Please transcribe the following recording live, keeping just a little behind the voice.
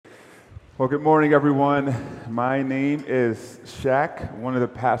Well, good morning, everyone. My name is Shaq, one of the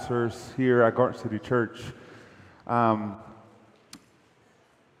pastors here at Garden City Church.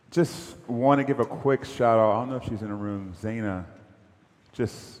 Just want to give a quick shout out. I don't know if she's in the room, Zaina.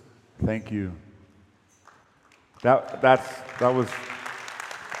 Just thank you. That was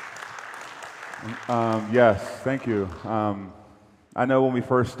yes, thank you. I know when we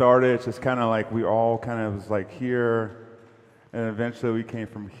first started, it's just kind of like we all kind of was like here. And eventually we came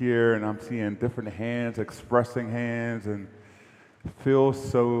from here, and I'm seeing different hands, expressing hands, and it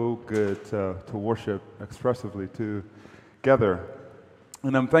feels so good to worship expressively together.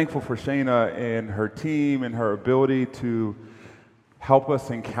 And I'm thankful for Shayna and her team and her ability to help us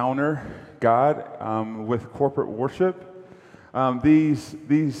encounter God with corporate worship.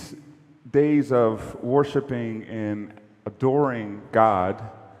 These days of worshiping and adoring God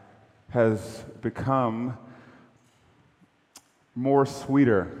has become more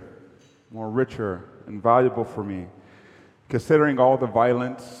sweeter, more richer, and valuable for me, considering all the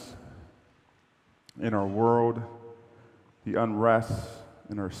violence in our world, the unrest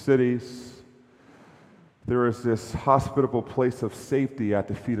in our cities. There is this hospitable place of safety at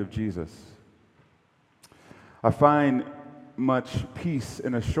the feet of Jesus. I find much peace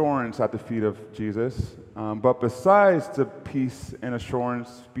and assurance at the feet of Jesus, but besides the peace and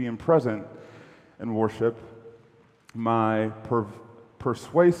assurance being present in worship, my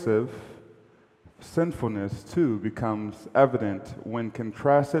persuasive sinfulness, too, becomes evident when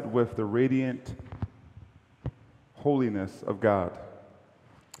contrasted with the radiant holiness of God.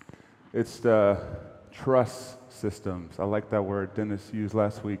 It's the trust systems. I like that word Dennis used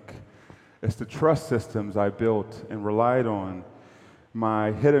last week. It's the trust systems I built and relied on,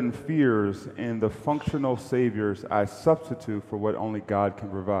 my hidden fears, and the functional saviors I substitute for what only God can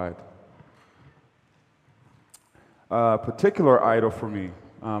provide. A particular idol for me,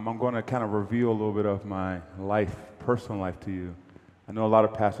 I'm going to kind of reveal a little bit of my life, personal life to you. I know a lot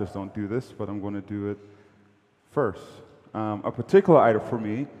of pastors don't do this, but I'm going to do it first. A particular idol for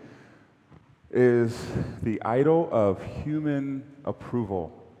me is the idol of human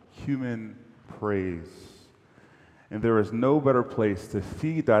approval, human praise. And there is no better place to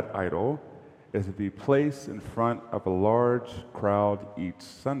feed that idol as to be placed in front of a large crowd each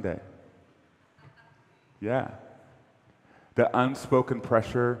Sunday. Yeah. The unspoken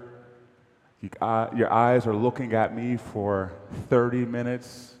pressure, your eyes are looking at me for 30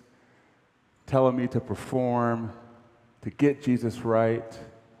 minutes, telling me to perform, to get Jesus right,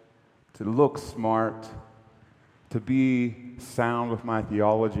 to look smart, to be sound with my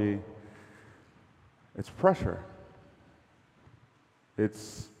theology. It's pressure.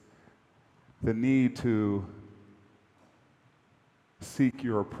 It's the need to seek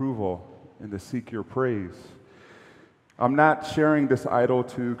your approval and to seek your praise. I'm not sharing this idol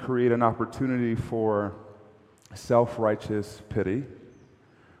to create an opportunity for self-righteous pity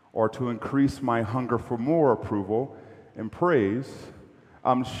or to increase my hunger for more approval and praise.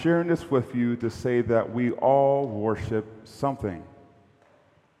 I'm sharing this with you to say that we all worship something.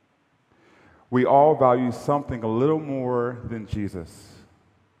 We all value something a little more than Jesus,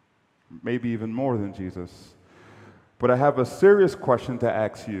 maybe even more than Jesus. But I have a serious question to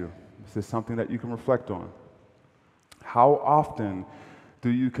ask you. This is something that you can reflect on. How often do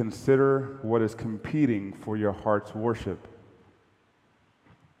you consider what is competing for your heart's worship?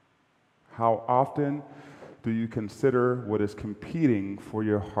 How often do you consider what is competing for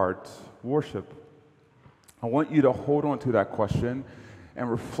your heart's worship? I want you to hold on to that question and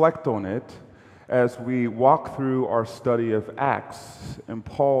reflect on it as we walk through our study of Acts and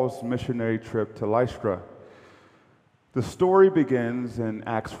Paul's missionary trip to Lystra. The story begins in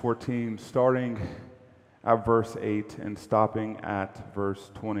Acts 14, starting at verse 8 and stopping at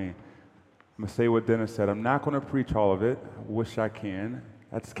verse 20. I'm going to say what Dennis said. I'm not going to preach all of it. I wish I can.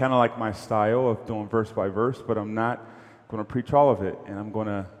 That's kind of like my style of doing verse by verse, but I'm not going to preach all of it, and I'm going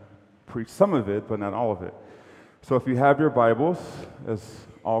to preach some of it, but not all of it. So if you have your Bibles, as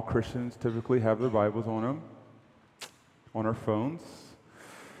all Christians typically have their Bibles on them, on our phones,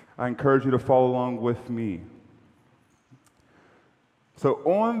 I encourage you to follow along with me. So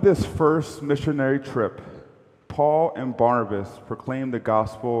on this first missionary trip, Paul and Barnabas proclaimed the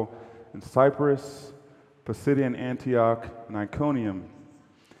gospel in Cyprus, Pisidian Antioch, and Iconium.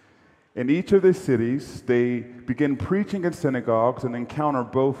 In each of these cities, they begin preaching in synagogues and encounter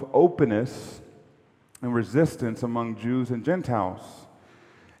both openness and resistance among Jews and Gentiles.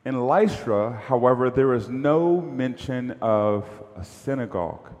 In Lystra, however, there is no mention of a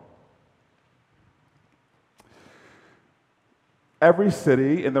synagogue. Every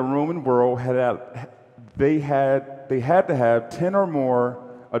city in the Roman world had to have 10 or more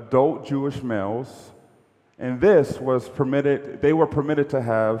adult Jewish males, and this was permitted, they were permitted to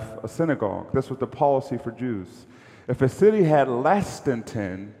have a synagogue. This was the policy for Jews. If a city had less than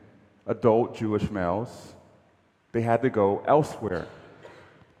 10 adult Jewish males, they had to go elsewhere.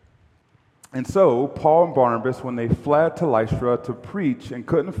 And so, Paul and Barnabas, when they fled to Lystra to preach and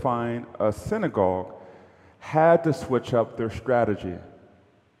couldn't find a synagogue, had to switch up their strategy.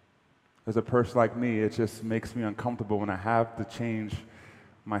 As a person like me, it just makes me uncomfortable when I have to change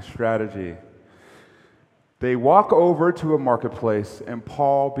my strategy. They walk over to a marketplace, and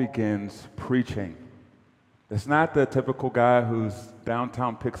Paul begins preaching. It's not the typical guy who's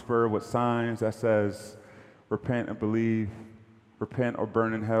downtown Pittsburgh with signs that says, repent and believe, repent or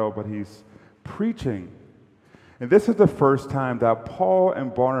burn in hell, but he's preaching. And this is the first time that Paul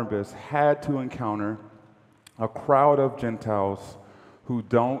and Barnabas had to encounter a crowd of Gentiles who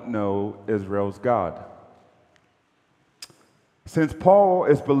don't know Israel's God. Since Paul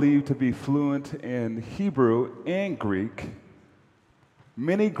is believed to be fluent in Hebrew and Greek,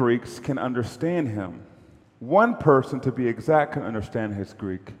 many Greeks can understand him. One person, to be exact, can understand his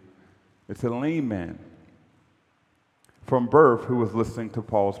Greek. It's a lame man from birth who was listening to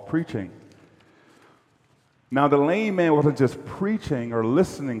Paul's preaching. Now, the lame man wasn't just preaching or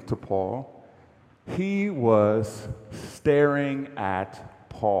listening to Paul. He was staring at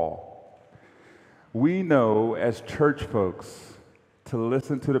Paul. We know as church folks to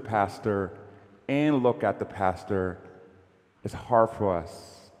listen to the pastor and look at the pastor is hard for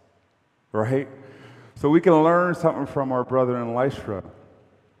us, right? So we can learn something from our brother in Lystra.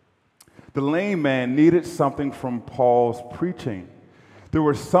 The lame man needed something from Paul's preaching. There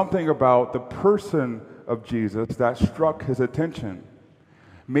was something about the person of Jesus that struck his attention.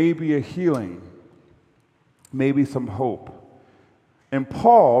 Maybe a healing, maybe some hope. And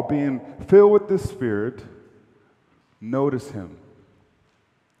Paul, being filled with the Spirit, noticed him.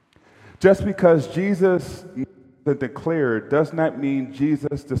 Just because Jesus declared does not mean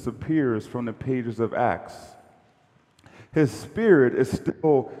Jesus disappears from the pages of Acts. His Spirit is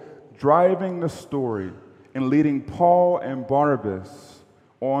still driving the story and leading Paul and Barnabas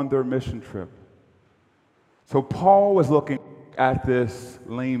on their mission trip. So Paul was looking at this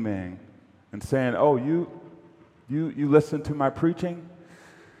lame man and saying, oh, you listen to my preaching?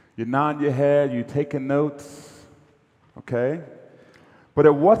 You nod your head, you taking notes, okay? But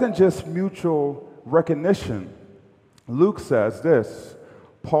it wasn't just mutual recognition. Luke says this,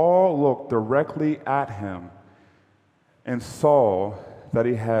 Paul looked directly at him and saw that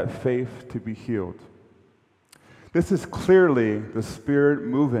he had faith to be healed. This is clearly the Spirit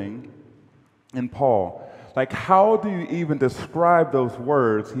moving in Paul. Like, how do you even describe those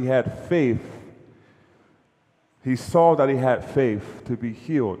words? He had faith. He saw that he had faith to be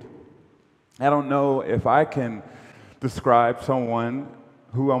healed. I don't know if I can describe someone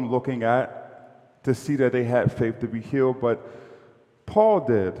who I'm looking at to see that they had faith to be healed, but Paul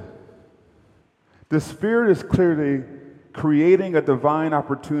did. The Spirit is clearly creating a divine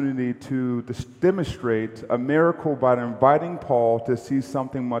opportunity to demonstrate a miracle by inviting Paul to see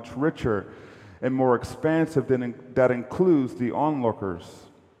something much richer and more expansive that includes the onlookers.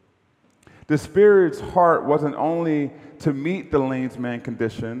 The Spirit's heart wasn't only to meet the lame man's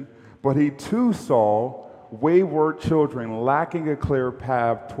condition, but he too saw wayward children lacking a clear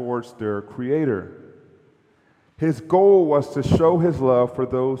path towards their Creator. His goal was to show his love for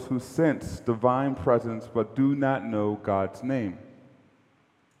those who sense divine presence but do not know God's name.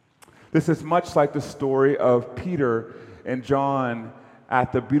 This is much like the story of Peter and John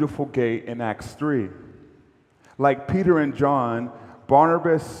at the beautiful gate in Acts 3. Like Peter and John,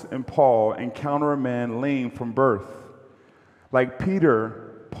 Barnabas and Paul encounter a man lame from birth. Like Peter,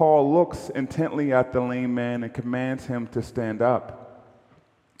 Paul looks intently at the lame man and commands him to stand up.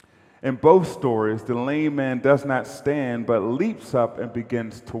 In both stories, the lame man does not stand but leaps up and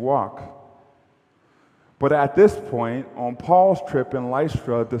begins to walk. But at this point, on Paul's trip in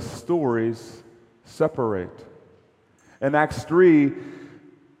Lystra, the stories separate. In Acts 3,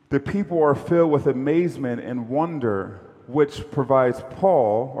 the people are filled with amazement and wonder, which provides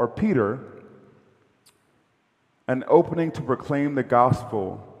Paul, or Peter, an opening to proclaim the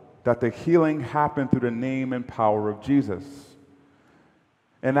gospel that the healing happened through the name and power of Jesus.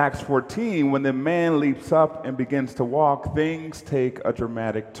 In Acts 14, when the man leaps up and begins to walk, things take a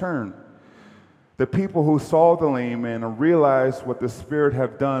dramatic turn. The people who saw the lame man and realized what the Spirit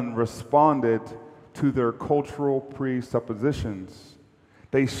had done responded to their cultural presuppositions.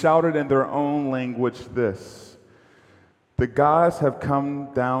 They shouted in their own language this, "The gods have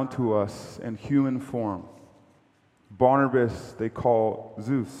come down to us in human form." Barnabas they call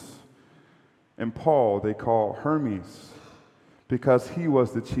Zeus, and Paul they call Hermes. because he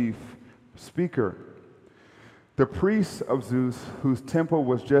was the chief speaker. The priests of Zeus, whose temple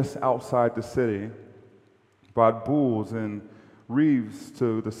was just outside the city, brought bulls and reeves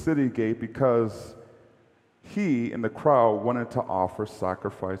to the city gate because he and the crowd wanted to offer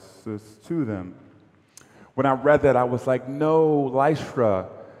sacrifices to them. When I read that, I was like, no, Lystra,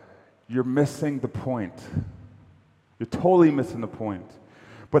 you're missing the point. You're totally missing the point.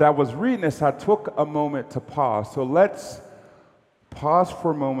 But I was reading this, I took a moment to pause. So let's pause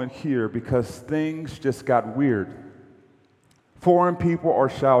for a moment here because things just got weird. Foreign people are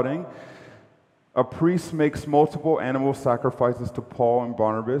shouting. A priest makes multiple animal sacrifices to Paul and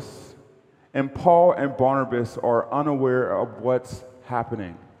Barnabas. And Paul and Barnabas are unaware of what's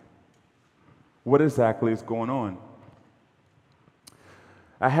happening. What exactly is going on?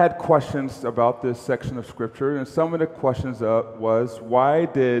 I had questions about this section of Scripture, and some of the questions was, why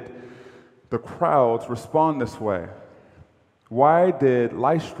did the crowds respond this way? What did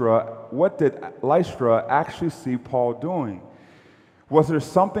Lystra actually see Paul doing? Was there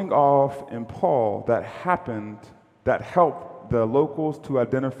something off in Paul that happened that helped the locals to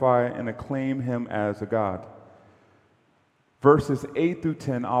identify and acclaim him as a god? Verses 8 through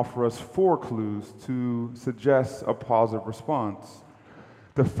 10 offer us 4 clues to suggest a positive response.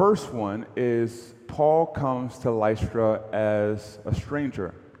 The first one is Paul comes to Lystra as a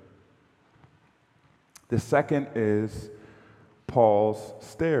stranger. The second is Paul's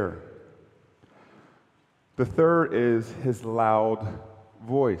stare. The third is his loud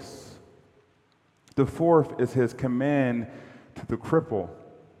voice. The fourth is his command to the cripple.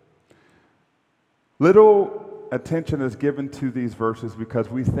 Little attention is given to these verses because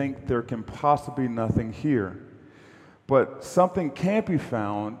we think there can possibly be nothing here. But something can be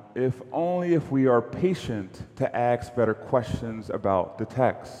found if only if we are patient to ask better questions about the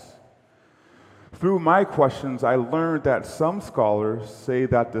text. Through my questions, I learned that some scholars say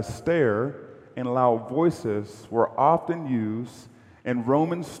that the stare and loud voices were often used in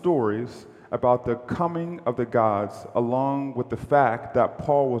Roman stories about the coming of the gods, along with the fact that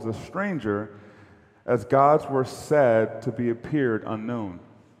Paul was a stranger, as gods were said to be appeared unknown.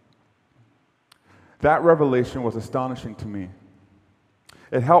 That revelation was astonishing to me.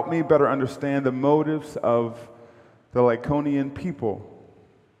 It helped me better understand the motives of the Lycaonian people.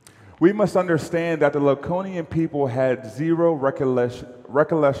 We must understand that the Lycaonian people had zero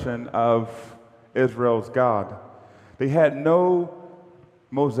recollection of Israel's God. They had no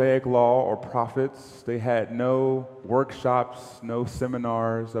Mosaic law or prophets. They had no workshops, no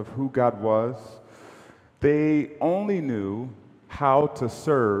seminars of who God was. They only knew how to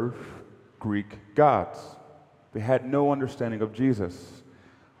serve Greek gods. They had no understanding of Jesus.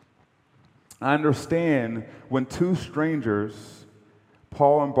 I understand when 2 strangers,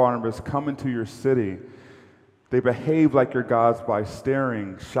 Paul and Barnabas, come into your city, they behave like your gods by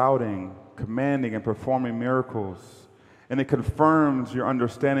staring, shouting, commanding, and performing miracles. And it confirms your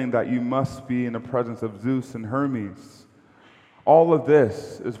understanding that you must be in the presence of Zeus and Hermes. All of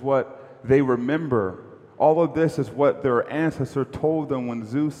this is what they remember. All of this is what their ancestor told them when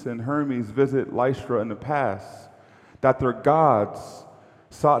Zeus and Hermes visited Lystra in the past, that their gods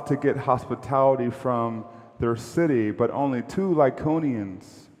sought to get hospitality from their city, but only 2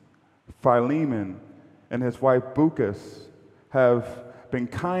 Lycaonians, Philemon and his wife Bucas, have been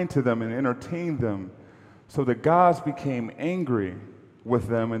kind to them and entertained them. So the gods became angry with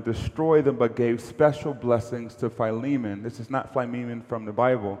them and destroyed them, but gave special blessings to Philemon. This is not Philemon from the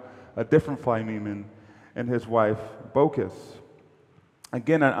Bible, a different Philemon, and his wife Bucas.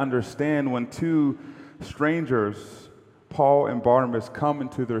 Again, I understand when 2 strangers, Paul and Barnabas, come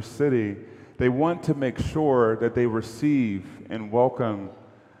into their city, they want to make sure that they receive and welcome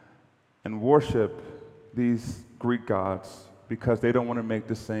and worship these Greek gods because they don't want to make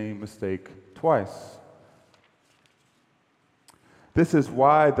the same mistake twice. This is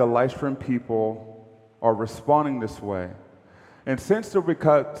why the Lystrian people are responding this way. And since there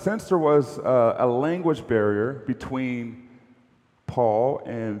was a language barrier between Paul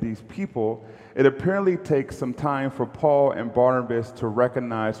and these people, it apparently takes some time for Paul and Barnabas to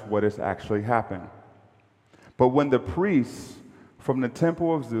recognize what has actually happened. But when the priest from the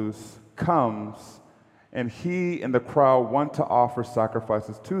temple of Zeus comes and he and the crowd want to offer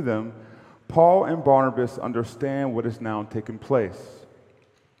sacrifices to them, Paul and Barnabas understand what is now taking place.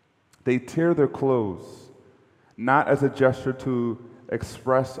 They tear their clothes, not as a gesture to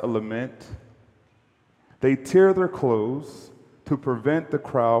express a lament. They tear their clothes to prevent the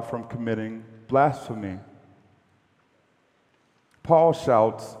crowd from committing blasphemy. Paul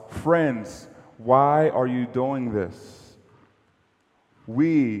shouts, "Friends, why are you doing this?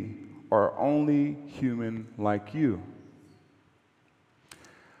 We are only human like you."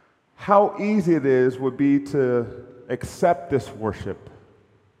 how easy it is would be to accept this worship,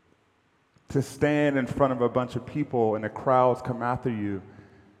 to stand in front of a bunch of people and the crowds come after you,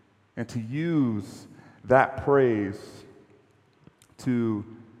 and to use that praise to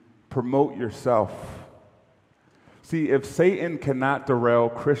promote yourself. See, if Satan cannot derail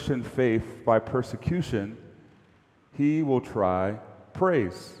Christian faith by persecution, he will try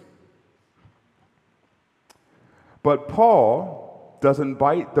praise. But Paul doesn't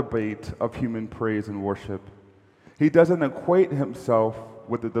bite the bait of human praise and worship. He doesn't equate himself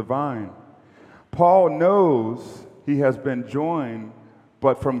with the divine. Paul knows he has been joined,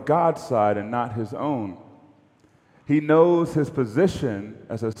 but from God's side and not his own. He knows his position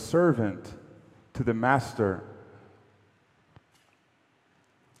as a servant to the master.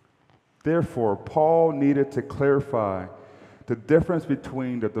 Therefore, Paul needed to clarify the difference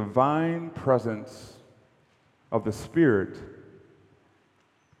between the divine presence of the Spirit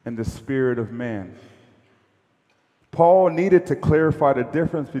and the spirit of man. Paul needed to clarify the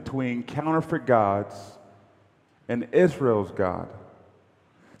difference between counterfeit gods and Israel's God.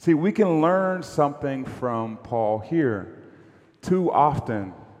 See, we can learn something from Paul here. Too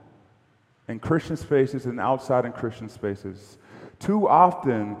often, in Christian spaces and outside in Christian spaces, too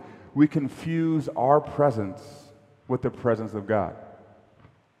often we confuse our presence with the presence of God.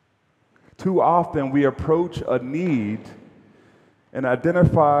 Too often we approach a need and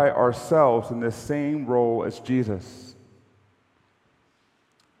identify ourselves in the same role as Jesus.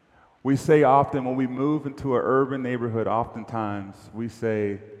 We say often when we move into an urban neighborhood, oftentimes we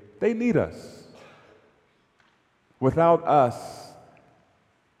say, they need us. Without us,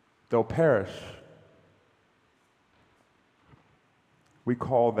 they'll perish. We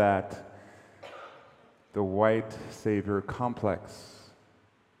call that the white savior complex.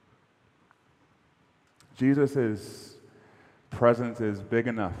 Jesus' presence is big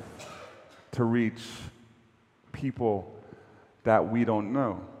enough to reach people that we don't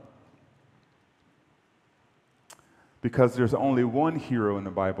know. Because there's only one hero in the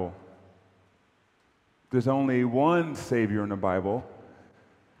Bible. There's only one Savior in the Bible.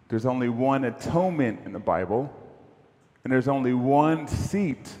 There's only one atonement in the Bible. And there's only one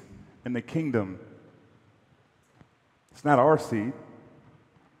seat in the kingdom. It's not our seat.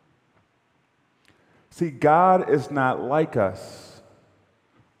 See, God is not like us.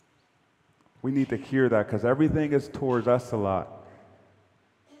 We need to hear that because everything is towards us a lot.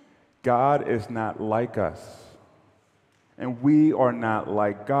 God is not like us. And we are not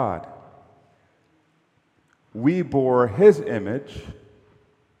like God. We bore his image.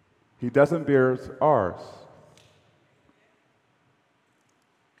 He doesn't bear ours.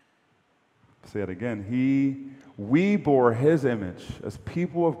 Say it again. We bore his image as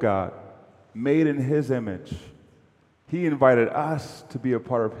people of God, made in his image. He invited us to be a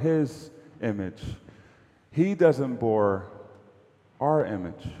part of his image. He doesn't bore our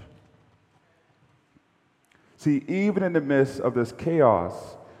image. See, even in the midst of this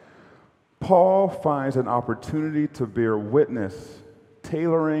chaos, Paul finds an opportunity to bear witness,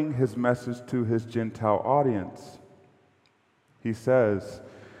 tailoring his message to his Gentile audience. He says,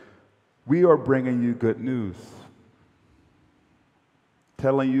 we are bringing you good news,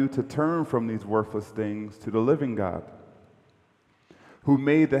 telling you to turn from these worthless things to the living God, who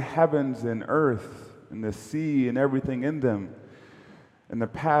made the heavens and earth and the sea and everything in them. In the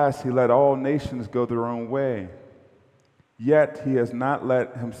past, he let all nations go their own way. Yet he has not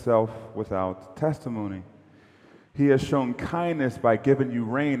let himself without testimony. He has shown kindness by giving you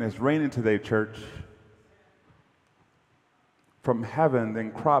rain, as raining today, church, from heaven,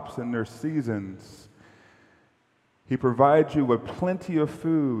 and crops in their seasons. He provides you with plenty of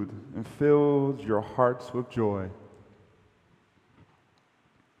food and fills your hearts with joy.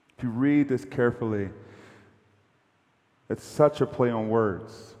 If you read this carefully, it's such a play on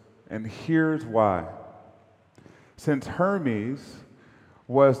words. And here's why. Since Hermes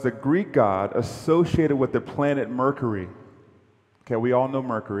was the Greek god associated with the planet Mercury, okay, we all know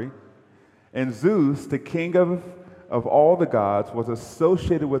Mercury, and Zeus, the king of all the gods, was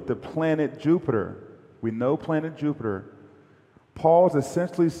associated with the planet Jupiter. We know planet Jupiter. Paul's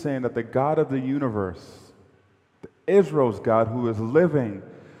essentially saying that the God of the universe, Israel's God, who is living,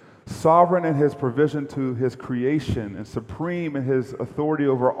 sovereign in his provision to his creation, and supreme in his authority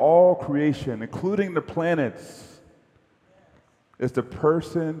over all creation, including the planets, is the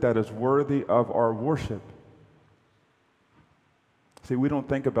person that is worthy of our worship. See, we don't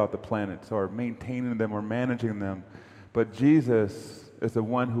think about the planets or maintaining them or managing them, but Jesus is the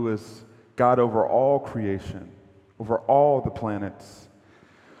one who is God over all creation, over all the planets.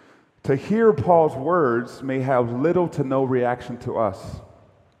 To hear Paul's words may have little to no reaction to us.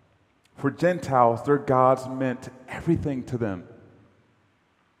 For Gentiles, their gods meant everything to them.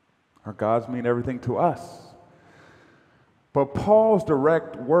 Our gods mean everything to us. But Paul's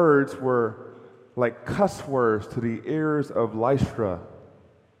direct words were like cuss words to the ears of Lystra.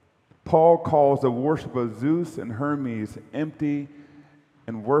 Paul calls the worship of Zeus and Hermes empty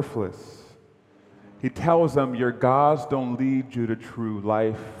and worthless. He tells them, your gods don't lead you to true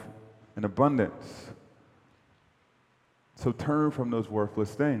life and abundance. So turn from those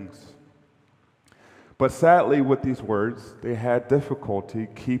worthless things. But sadly, with these words, they had difficulty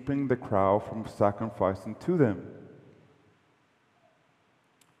keeping the crowd from sacrificing to them.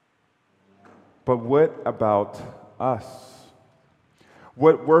 But what about us?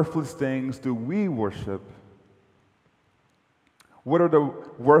 What worthless things do we worship? What are the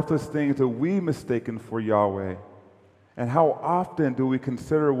worthless things that we mistaken for Yahweh? And how often do we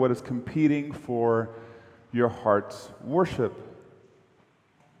consider what is competing for your heart's worship?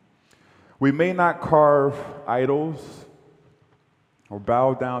 We may not carve idols or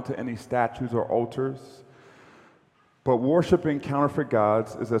bow down to any statues or altars, but worshiping counterfeit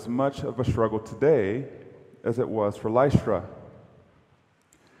gods is as much of a struggle today as it was for Lystra.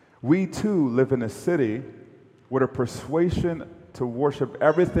 We too live in a city where the persuasion to worship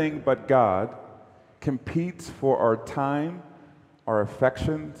everything but God competes for our time, our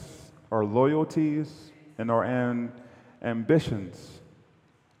affections, our loyalties, and our ambitions.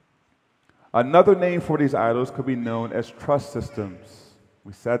 Another name for these idols could be known as trust systems.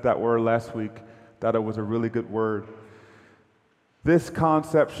 We said that word last week, that it was a really good word. This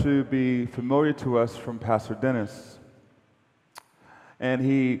concept should be familiar to us from Pastor Dennis. And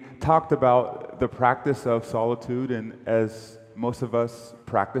he talked about the practice of solitude, and as most of us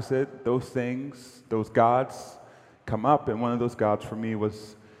practice it, those things, those gods come up, and one of those gods for me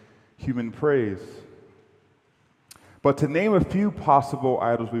was human praise. But to name a few possible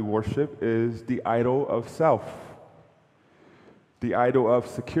idols we worship is the idol of self, the idol of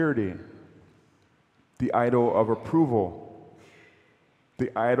security, the idol of approval,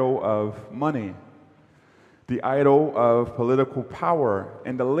 the idol of money, the idol of political power,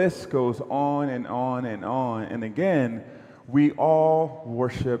 and the list goes on and on and on. And again, we all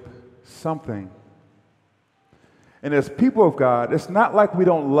worship something. And as people of God, it's not like we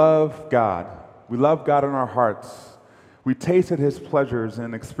don't love God. We love God in our hearts. We tasted his pleasures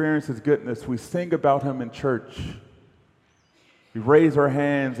and experienced his goodness. We sing about him in church. We raise our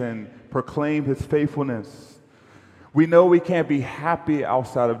hands and proclaim his faithfulness. We know we can't be happy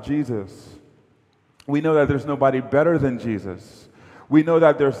outside of Jesus. We know that there's nobody better than Jesus. We know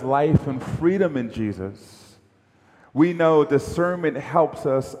that there's life and freedom in Jesus. We know discernment helps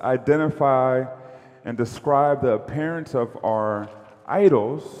us identify and describe the appearance of our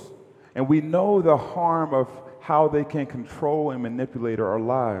idols, and we know the harm of how they can control and manipulate our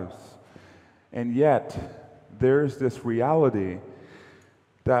lives. And yet, there's this reality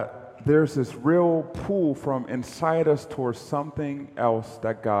that there's this real pull from inside us towards something else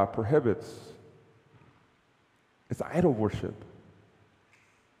that God prohibits. It's idol worship.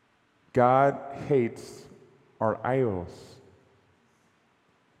 God hates our idols.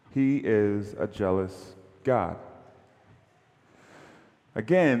 He is a jealous God.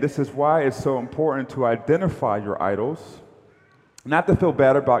 Again, this is why it's so important to identify your idols, not to feel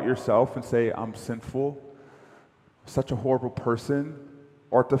bad about yourself and say, I'm sinful, such a horrible person,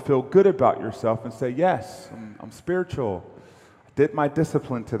 or to feel good about yourself and say, yes, I'm spiritual, I did my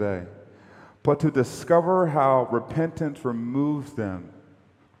discipline today, but to discover how repentance removes them.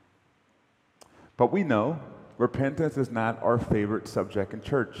 But we know repentance is not our favorite subject in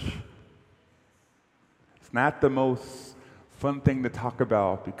church. It's not the most fun thing to talk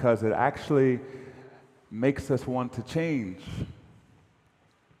about because it actually makes us want to change.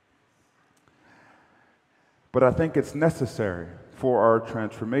 But I think it's necessary for our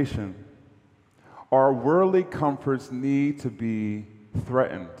transformation. Our worldly comforts need to be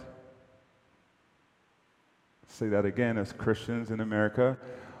threatened. Say that again, as Christians in America,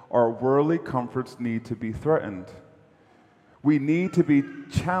 our worldly comforts need to be threatened. We need to be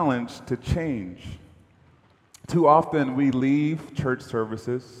challenged to change. Too often we leave church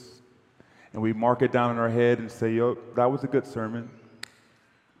services and we mark it down in our head and say, yo, that was a good sermon.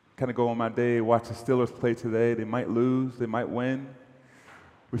 Kind of go on my day, watch the Steelers play today. They might lose, they might win.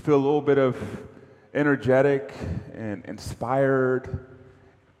 We feel a little bit of energetic and inspired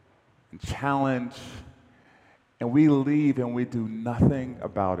and challenged, and we leave and we do nothing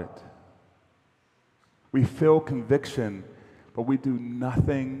about it. We feel conviction, but we do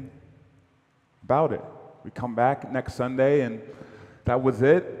nothing about it. We come back next Sunday and that was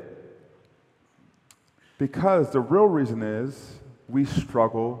it. Because the real reason is we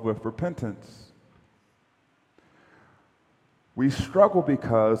struggle with repentance. We struggle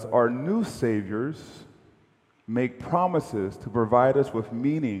because our new saviors make promises to provide us with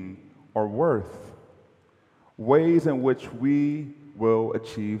meaning or worth, ways in which we will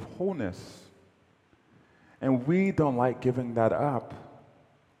achieve wholeness. And we don't like giving that up.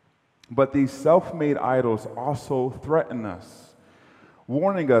 But these self-made idols also threaten us,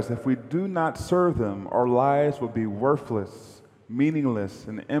 warning us if we do not serve them, our lives will be worthless, meaningless,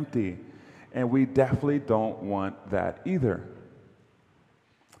 and empty. And we definitely don't want that either.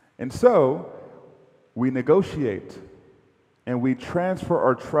 And so, we negotiate, and we transfer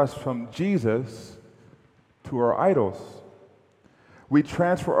our trust from Jesus to our idols. We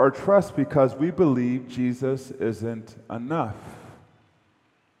transfer our trust because we believe Jesus isn't enough.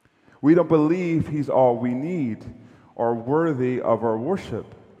 We don't believe he's all we need or worthy of our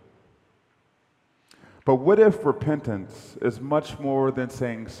worship. But what if repentance is much more than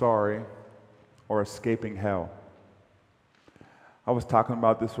saying sorry or escaping hell? I was talking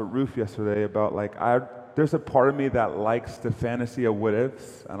about this with Ruth yesterday about there's a part of me that likes the fantasy of what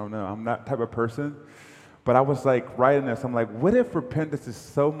ifs. I don't know, I'm that type of person. But I was writing this, I'm like, what if repentance is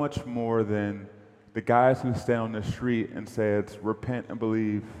so much more than the guys who stand on the street and say it's repent and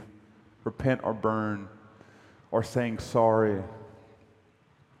believe, repent or burn, or saying sorry?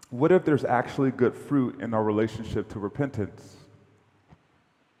 What if there's actually good fruit in our relationship to repentance?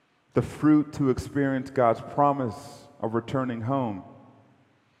 The fruit to experience God's promise of returning home.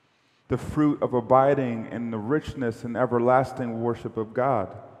 The fruit of abiding in the richness and everlasting worship of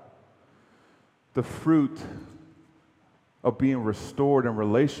God. The fruit of being restored in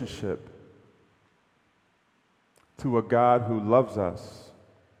relationship to a God who loves us.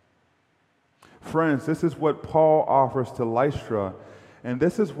 Friends, this is what Paul offers to Lystra, and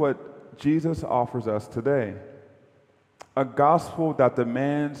this is what Jesus offers us today. A gospel that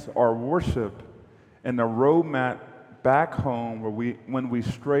demands our worship and a roadmap back home when we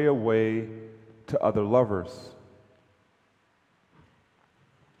stray away to other lovers.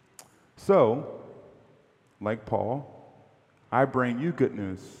 So, like Paul, I bring you good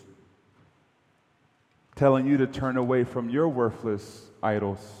news, telling you to turn away from your worthless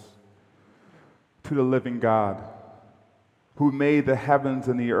idols to the living God who made the heavens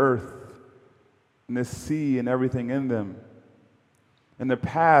and the earth and the sea and everything in them. In the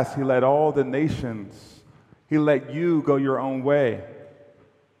past, he led all the nations. He let you go your own way.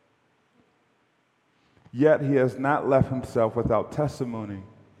 Yet he has not left himself without testimony.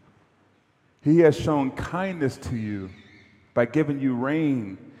 He has shown kindness to you by giving you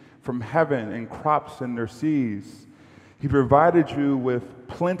rain from heaven and crops in their seas. He provided you with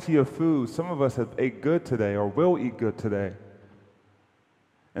plenty of food. Some of us have ate good today or will eat good today.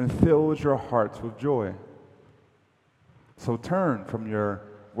 And fills your hearts with joy. So turn from your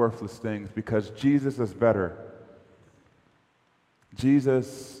worthless things because Jesus is better.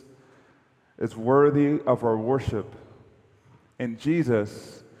 Jesus is worthy of our worship. And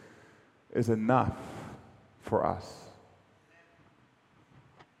Jesus is enough for us.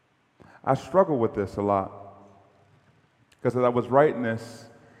 I struggle with this a lot because as I was writing this,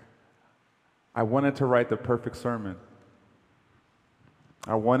 I wanted to write the perfect sermon.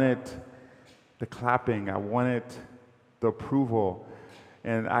 I wanted the clapping. I wanted the approval.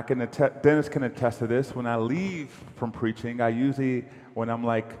 And Dennis can attest to this. When I leave from preaching, I usually, when I'm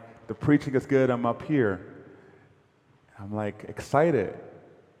like, the preaching is good, I'm up here. I'm excited.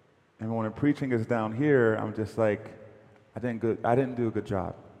 And when the preaching is down here, I'm just I didn't do a good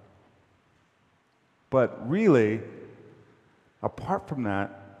job. But really, apart from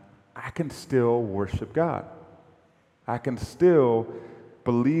that, I can still worship God. I can still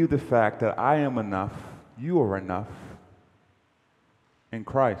believe the fact that I am enough, you are enough in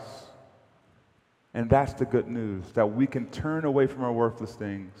Christ. And that's the good news, that we can turn away from our worthless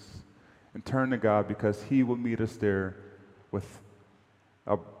things and turn to God because he will meet us there with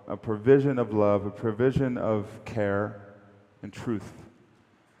a provision of love, a provision of care and truth.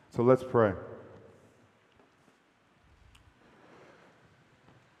 So let's pray.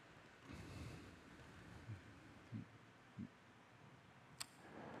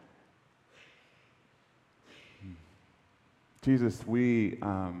 Jesus, we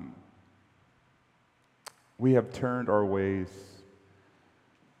have turned our ways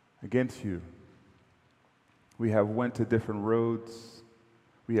against you. We have went to different roads.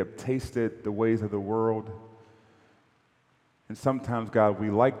 We have tasted the ways of the world. And sometimes, God, we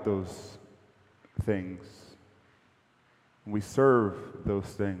like those things. We serve those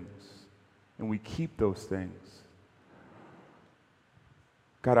things. And we keep those things.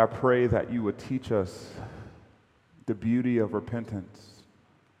 God, I pray that you would teach us the beauty of repentance,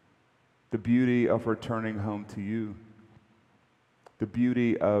 the beauty of returning home to you, the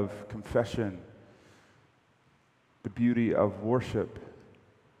beauty of confession, the beauty of worship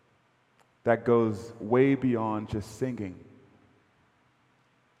that goes way beyond just singing.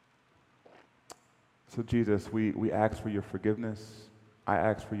 So Jesus, we ask for your forgiveness. I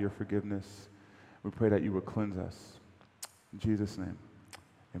ask for your forgiveness. We pray that you would cleanse us. In Jesus' name,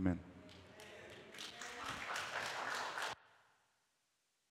 amen.